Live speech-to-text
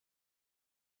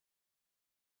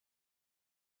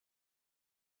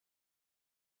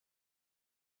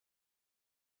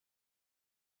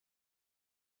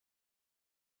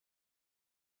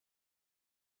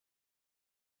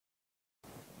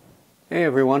Hey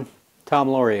everyone, Tom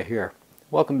Loria here.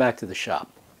 Welcome back to the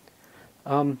shop.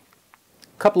 A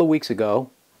couple of weeks ago,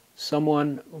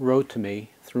 someone wrote to me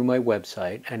through my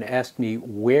website and asked me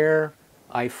where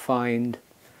I find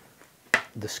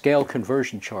the scale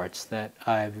conversion charts that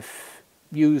I've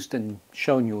used and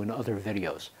shown you in other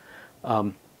videos.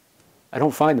 I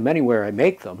don't find them anywhere. I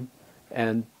make them,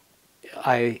 and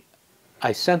I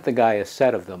sent the guy a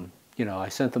set of them. I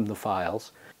sent them the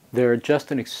files. They're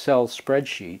just an Excel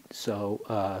spreadsheet,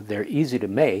 so they're easy to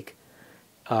make.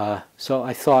 So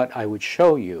I thought I would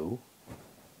show you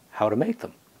how to make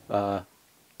them.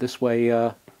 This way,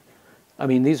 I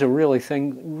mean, these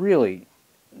are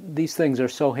these things are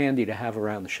so handy to have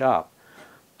around the shop.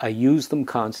 I use them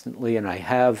constantly, and I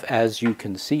have, as you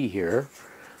can see here,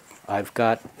 I've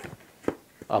got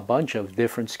a bunch of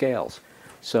different scales.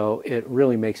 So it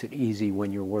really makes it easy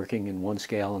when you're working in one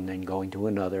scale and then going to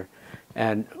another.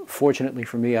 And fortunately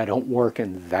for me, I don't work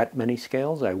in that many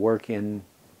scales. I work in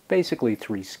basically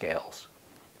 3 scales.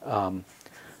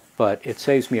 But it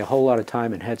saves me a whole lot of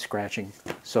time and head scratching.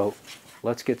 So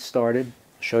let's get started,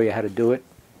 show you how to do it.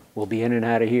 We'll be in and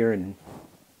out of here in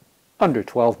under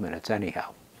 12 minutes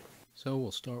anyhow. So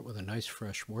we'll start with a nice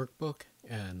fresh workbook,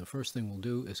 and the first thing we'll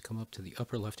do is come up to the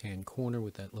upper left hand corner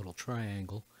with that little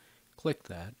triangle, click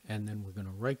that, and then we're going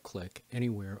to right click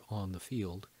anywhere on the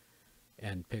field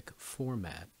and pick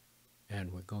Format,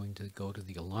 and we're going to go to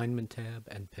the Alignment tab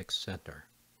and pick Center.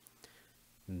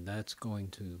 And that's going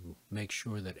to make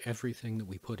sure that everything that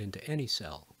we put into any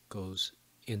cell goes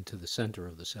into the center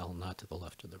of the cell, not to the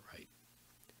left or the right.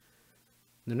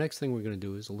 The next thing we're going to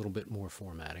do is a little bit more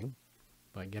formatting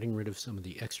by getting rid of some of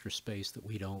the extra space that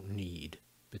we don't need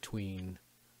between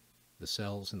the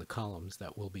cells and the columns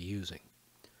that we'll be using.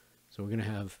 So we're going to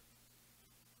have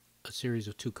a series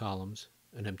of 2 columns,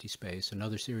 an empty space,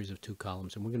 another series of 2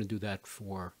 columns, and we're going to do that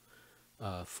for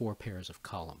 4 pairs of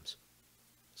columns.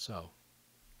 So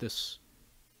this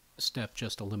step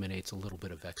just eliminates a little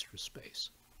bit of extra space.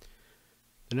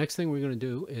 The next thing we're going to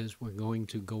do is we're going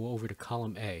to go over to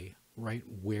column A, right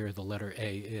where the letter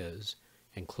A is,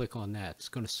 and click on that. It's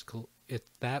going to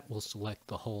that will select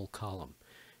the whole column.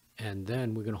 And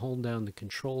then we're going to hold down the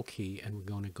Control key, and we're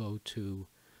going to go to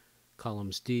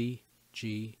columns D,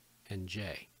 G, and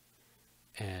J.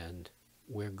 And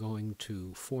we're going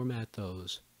to format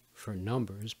those for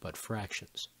numbers, but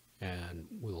fractions. And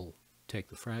we'll take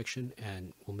the fraction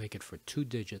and we'll make it for 2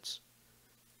 digits.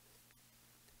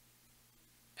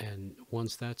 And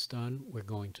once that's done, we're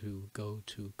going to go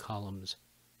to columns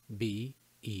B,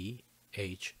 E,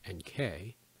 H, and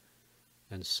K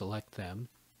and select them,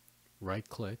 right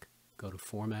click, go to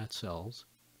Format Cells,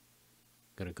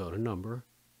 going to go to Number,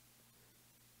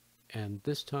 and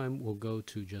this time we'll go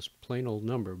to just plain old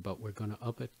number, but we're going to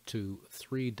up it to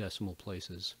 3 decimal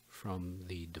places from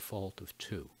the default of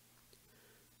 2.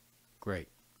 Great.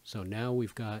 So now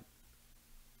we've got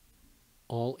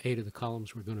all 8 of the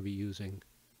columns we're going to be using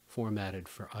formatted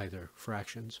for either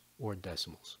fractions or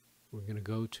decimals. We're going to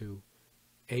go to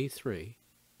A3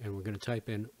 and we're going to type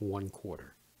in 1/4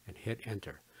 and hit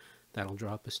enter. That'll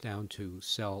drop us down to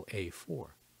cell A4.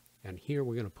 And here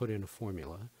we're going to put in a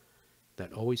formula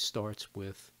that always starts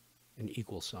with an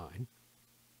equal sign.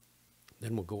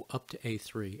 Then we'll go up to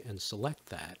A3 and select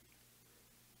that,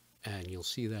 and you'll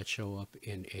see that show up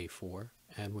in A4,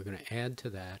 and we're going to add to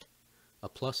that a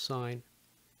plus sign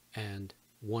and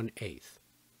 1/8.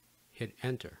 Hit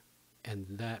enter, and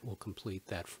that will complete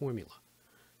that formula.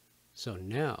 So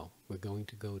now we're going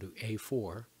to go to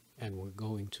A4 and we're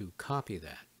going to copy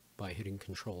that by hitting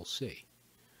Control C.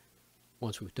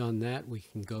 Once we've done that, we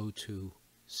can go to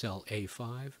cell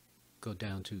A5, go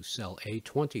down to cell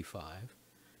A25,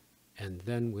 and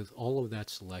then with all of that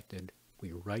selected,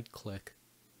 we right click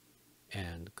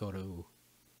and go to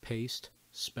Paste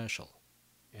Special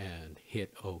and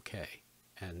hit OK.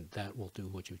 And that will do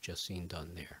what you've just seen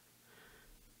done there.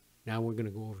 Now we're going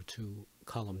to go over to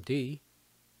column D,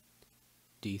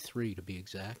 D3 to be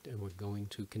exact, and we're going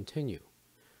to continue.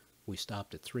 We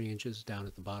stopped at 3 inches, down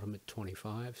at the bottom at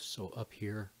 25, so up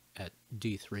here at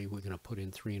D3 we're going to put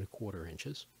in 3 1/4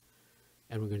 inches,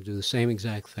 and we're going to do the same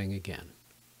exact thing again.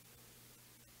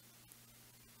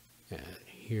 And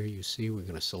here you see we're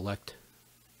going to select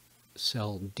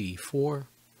cell D4,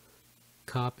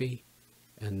 copy,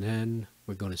 and then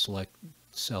we're going to select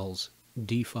cells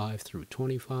D5 through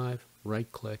 25,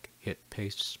 right click, hit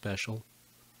Paste Special,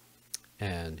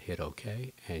 and hit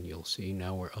OK, and you'll see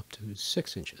now we're up to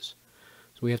 6 inches.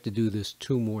 So we have to do this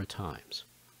 2 more times.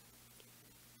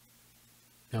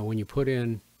 Now when you put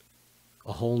in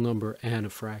a whole number and a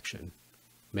fraction,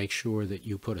 make sure that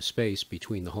you put a space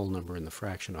between the whole number and the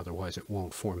fraction, otherwise it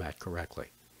won't format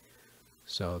correctly.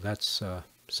 So that's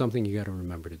something you got to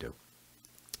remember to do.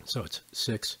 So it's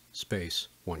 6 space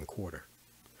 1/4.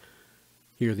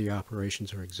 Here the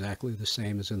operations are exactly the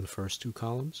same as in the first two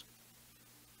columns.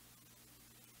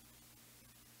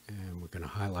 And we're going to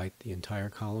highlight the entire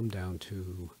column down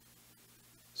to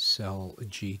cell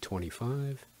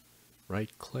G25,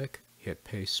 right click, hit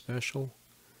paste special.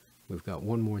 We've got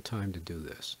one more time to do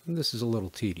this. And this is a little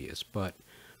tedious, but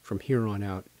from here on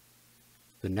out,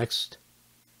 the next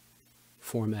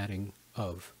formatting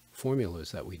of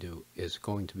formulas that we do is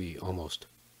going to be almost,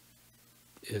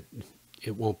 it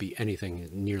won't be anything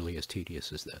nearly as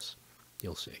tedious as this.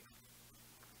 You'll see.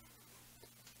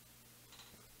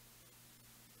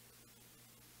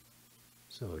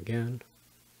 So again,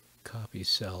 copy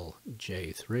cell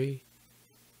J3,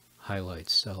 highlight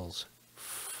cells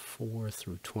 4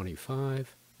 through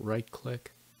 25, right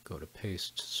click, go to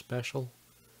paste special,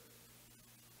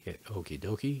 hit okie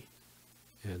dokie,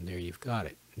 and there you've got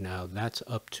it. Now that's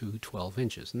up to 12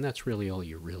 inches, and that's really all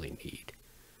you really need.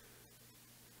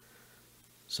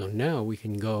 So now we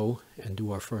can go and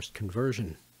do our first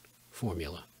conversion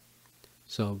formula.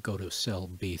 So go to cell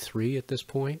B3 at this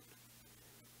point,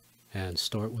 and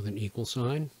start with an equal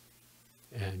sign,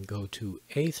 and go to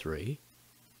A3.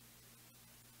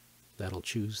 That'll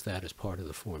choose that as part of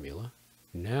the formula.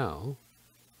 Now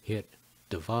hit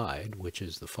divide, which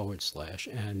is the /,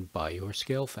 and by your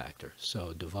scale factor.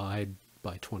 So divide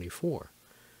by 24,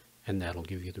 and that'll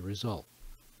give you the result.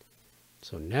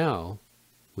 So now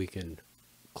we can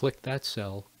click that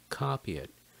cell, copy it,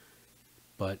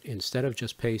 but instead of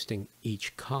just pasting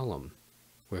each column,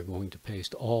 we're going to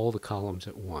paste all the columns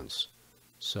at once.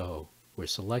 So we're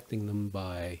selecting them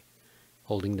by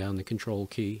holding down the Control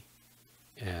key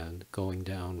and going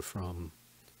down from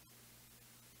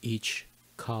each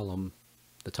column,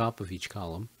 the top of each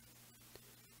column,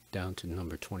 down to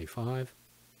number 25.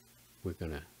 We're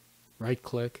going to right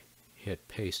click, hit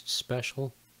paste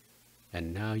special,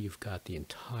 and now you've got the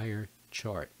entire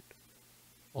chart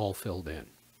all filled in.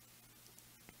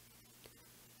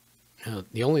 Now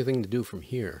the only thing to do from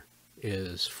here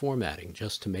is formatting,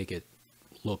 just to make it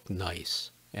look nice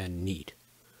and neat.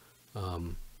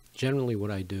 Generally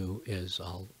what I do is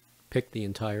I'll pick the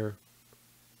entire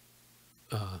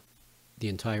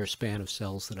span of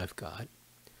cells that I've got,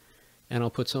 and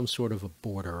I'll put some sort of a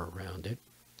border around it,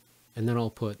 and then I'll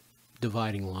put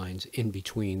dividing lines in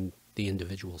between the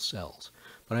individual cells.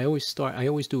 But I always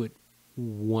do it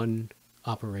one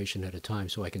operation at a time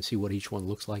so I can see what each one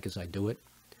looks like as I do it.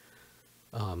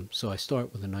 So I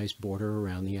start with a nice border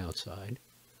around the outside,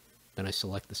 then I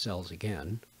select the cells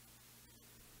again,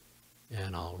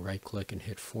 and I'll right click and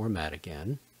hit format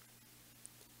again.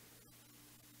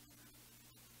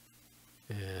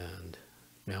 And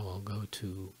now I'll go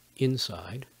to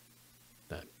inside,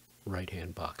 that right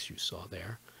hand box you saw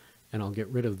there, and I'll get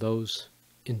rid of those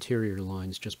interior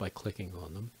lines just by clicking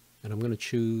on them. And I'm going to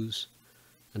choose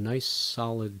a nice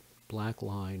solid black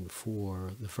line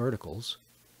for the verticals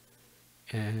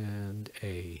and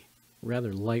a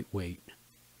rather lightweight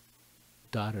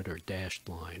dotted or dashed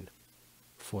line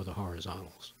for the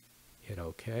horizontals. Hit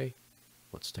OK.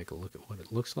 Let's take a look at what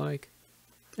it looks like.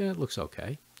 Yeah, it looks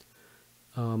okay.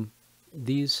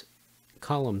 These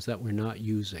columns that we're not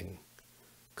using,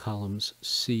 columns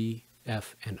C,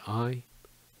 F, and I,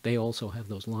 they also have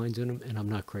those lines in them, and I'm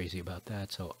not crazy about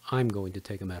that, so I'm going to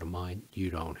take them out of mine. You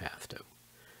don't have to.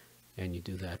 And you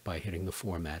do that by hitting the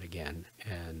format again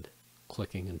and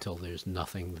clicking until there's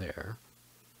nothing there.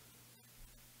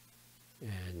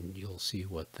 And you'll see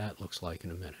what that looks like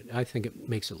in a minute. I think it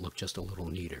makes it look just a little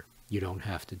neater. You don't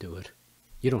have to do it.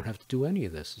 You don't have to do any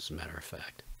of this, as a matter of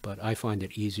fact. But I find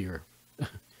it easier.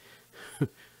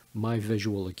 My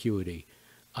visual acuity,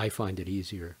 I find it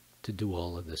easier to do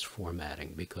all of this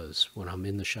formatting, because when I'm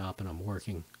in the shop and I'm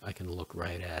working, I can look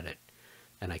right at it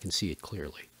and I can see it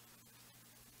clearly.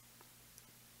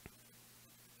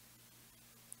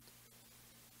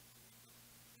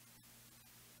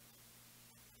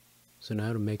 So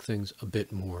now to make things a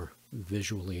bit more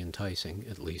visually enticing,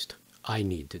 at least I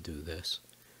need to do this,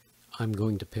 I'm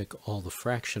going to pick all the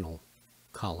fractional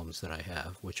columns that I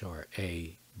have, which are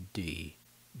A, D,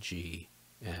 G,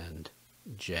 and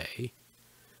J,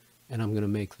 and I'm going to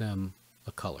make them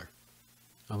a color.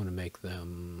 I'm going to make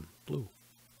them blue.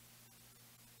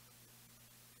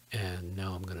 And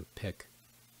now I'm going to pick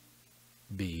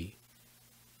B,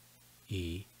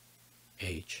 E,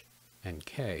 H, and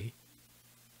K,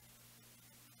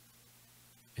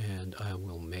 and I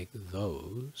will make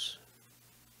those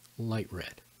light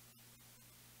red.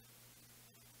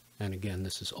 And again,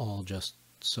 this is all just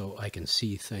so I can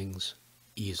see things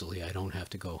easily. I don't have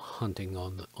to go hunting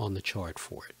on the chart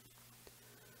for it.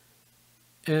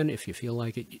 And if you feel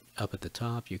like it, up at the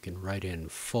top, you can write in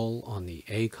full on the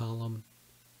A column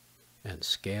and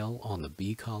scale on the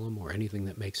B column, or anything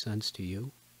that makes sense to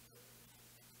you.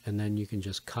 And then you can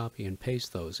just copy and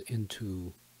paste those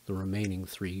into the remaining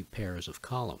 3 pairs of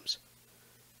columns.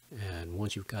 And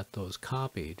once you've got those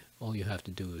copied, all you have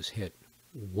to do is hit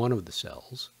one of the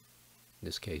cells, in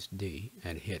this case D,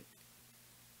 and hit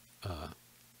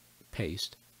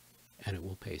paste, and it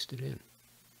will paste it in.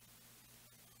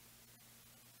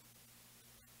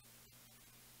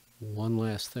 One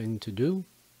last thing to do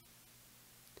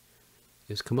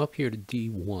is come up here to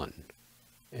D1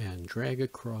 and drag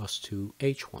across to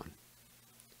H1.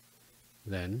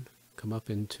 Then come up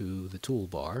into the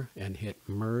toolbar and hit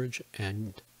Merge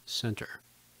and Center.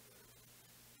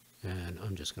 And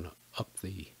I'm just going to up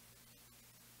the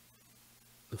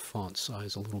font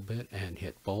size a little bit and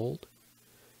hit bold.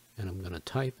 And I'm going to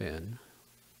type in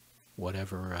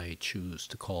whatever I choose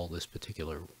to call this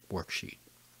particular worksheet.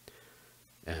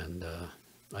 And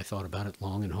I thought about it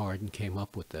long and hard and came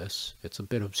up with this. It's a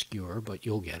bit obscure, but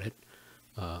you'll get it.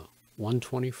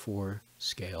 1/24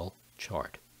 scale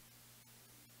chart.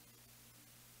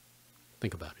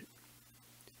 Think about it.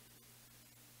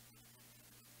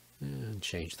 And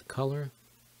change the color,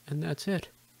 and that's it.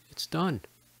 It's done.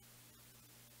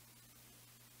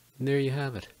 And there you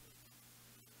have it.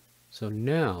 So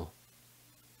now,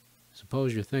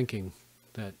 suppose you're thinking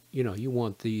that, you know, you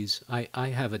want these. I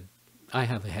have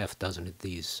a half dozen of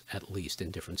these at least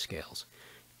in different scales.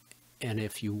 And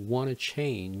if you want to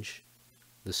change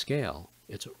the scale,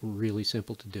 it's really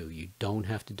simple to do. You don't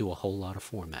have to do a whole lot of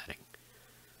formatting.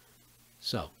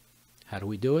 So, how do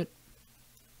we do it?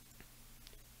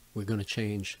 We're going to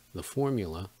change the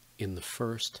formula in the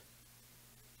first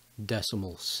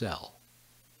decimal cell.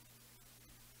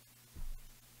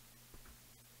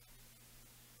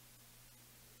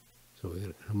 So we're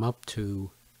going to come up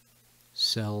to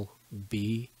cell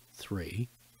B3,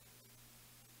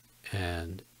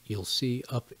 and you'll see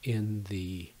up in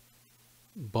the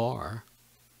bar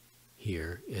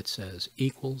here it says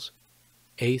equals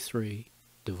A3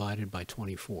 divided by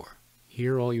 24.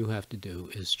 Here all you have to do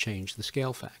is change the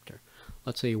scale factor.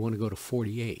 Let's say you want to go to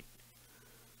 48.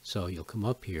 So you'll come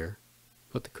up here,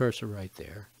 put the cursor right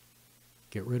there,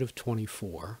 get rid of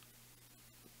 24,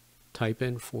 type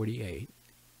in 48,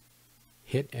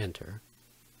 hit enter,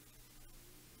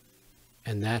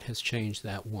 and that has changed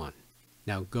that one.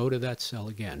 Now go to that cell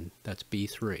again, that's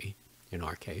B3 in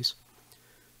our case,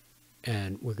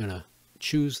 and we're going to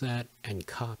choose that and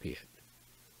copy it.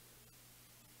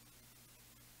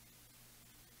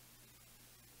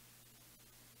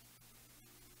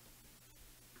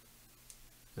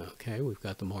 Okay, we've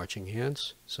got the marching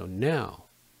ants. So now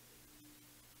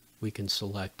we can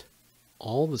select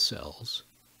all the cells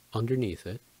underneath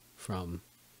it from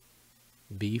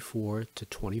B4 to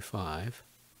 25.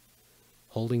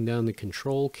 Holding down the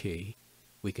control key,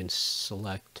 we can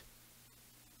select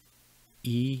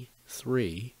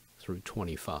E3 through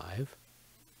 25.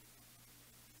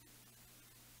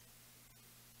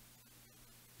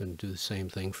 Going to do the same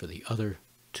thing for the other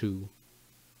 2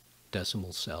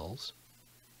 decimal cells.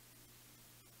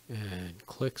 And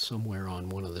click somewhere on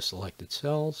one of the selected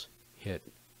cells,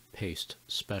 hit Paste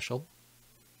Special,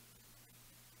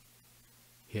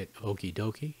 hit Okie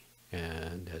dokie,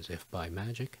 and as if by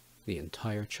magic, the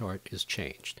entire chart is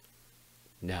changed.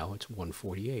 Now it's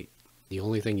 148. The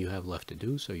only thing you have left to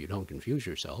do, so you don't confuse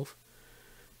yourself,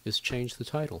 is change the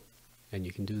title. And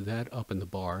you can do that up in the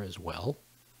bar as well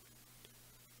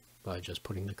by just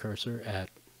putting the cursor at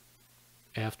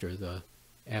after the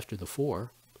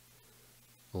 4,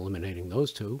 eliminating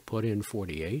those 2, put in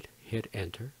 48, hit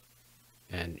enter,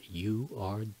 and you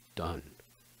are done.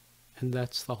 And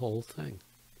that's the whole thing.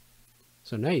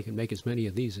 So now you can make as many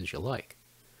of these as you like.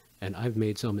 And I've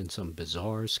made some in some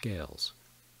bizarre scales.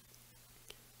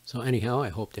 So anyhow, I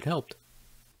hoped it helped.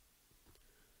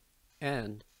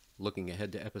 And looking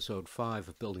ahead to episode 5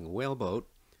 of Building a Whaleboat,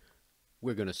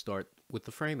 we're going to start with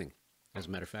the framing. As a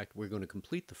matter of fact, we're going to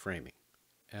complete the framing.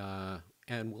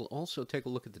 And we'll also take a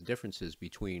look at the differences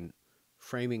between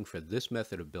framing for this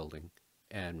method of building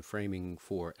and framing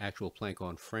for actual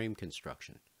plank-on-frame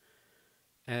construction.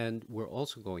 And we're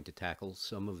also going to tackle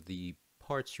some of the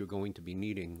parts you're going to be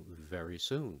needing very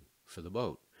soon for the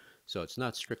boat. So it's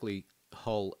not strictly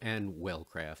hull and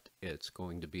whalecraft, it's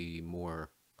going to be more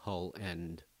hull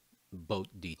and boat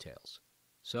details.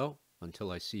 So,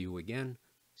 until I see you again,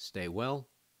 stay well.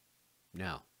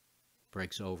 Now,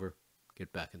 break's over,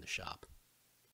 get back in the shop.